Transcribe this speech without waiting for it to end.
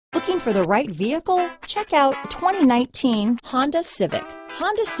Looking for the right vehicle? Check out 2019 Honda Civic.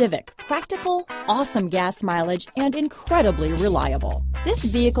 Honda Civic, practical, awesome gas mileage, and incredibly reliable. This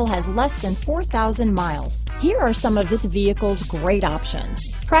vehicle has less than 4,000 miles. Here are some of this vehicle's great options: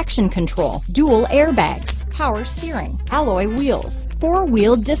 traction control, dual airbags, power steering, alloy wheels,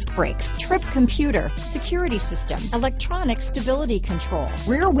 four-wheel disc brakes, trip computer, security system, electronic stability control,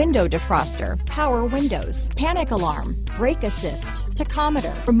 rear window defroster, power windows, panic alarm, brake assist,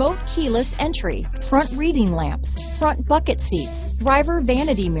 tachometer, remote keyless entry, front reading lamps, front bucket seats, driver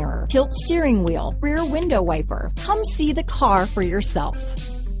vanity mirror, tilt steering wheel, rear window wiper. Come see the car for yourself.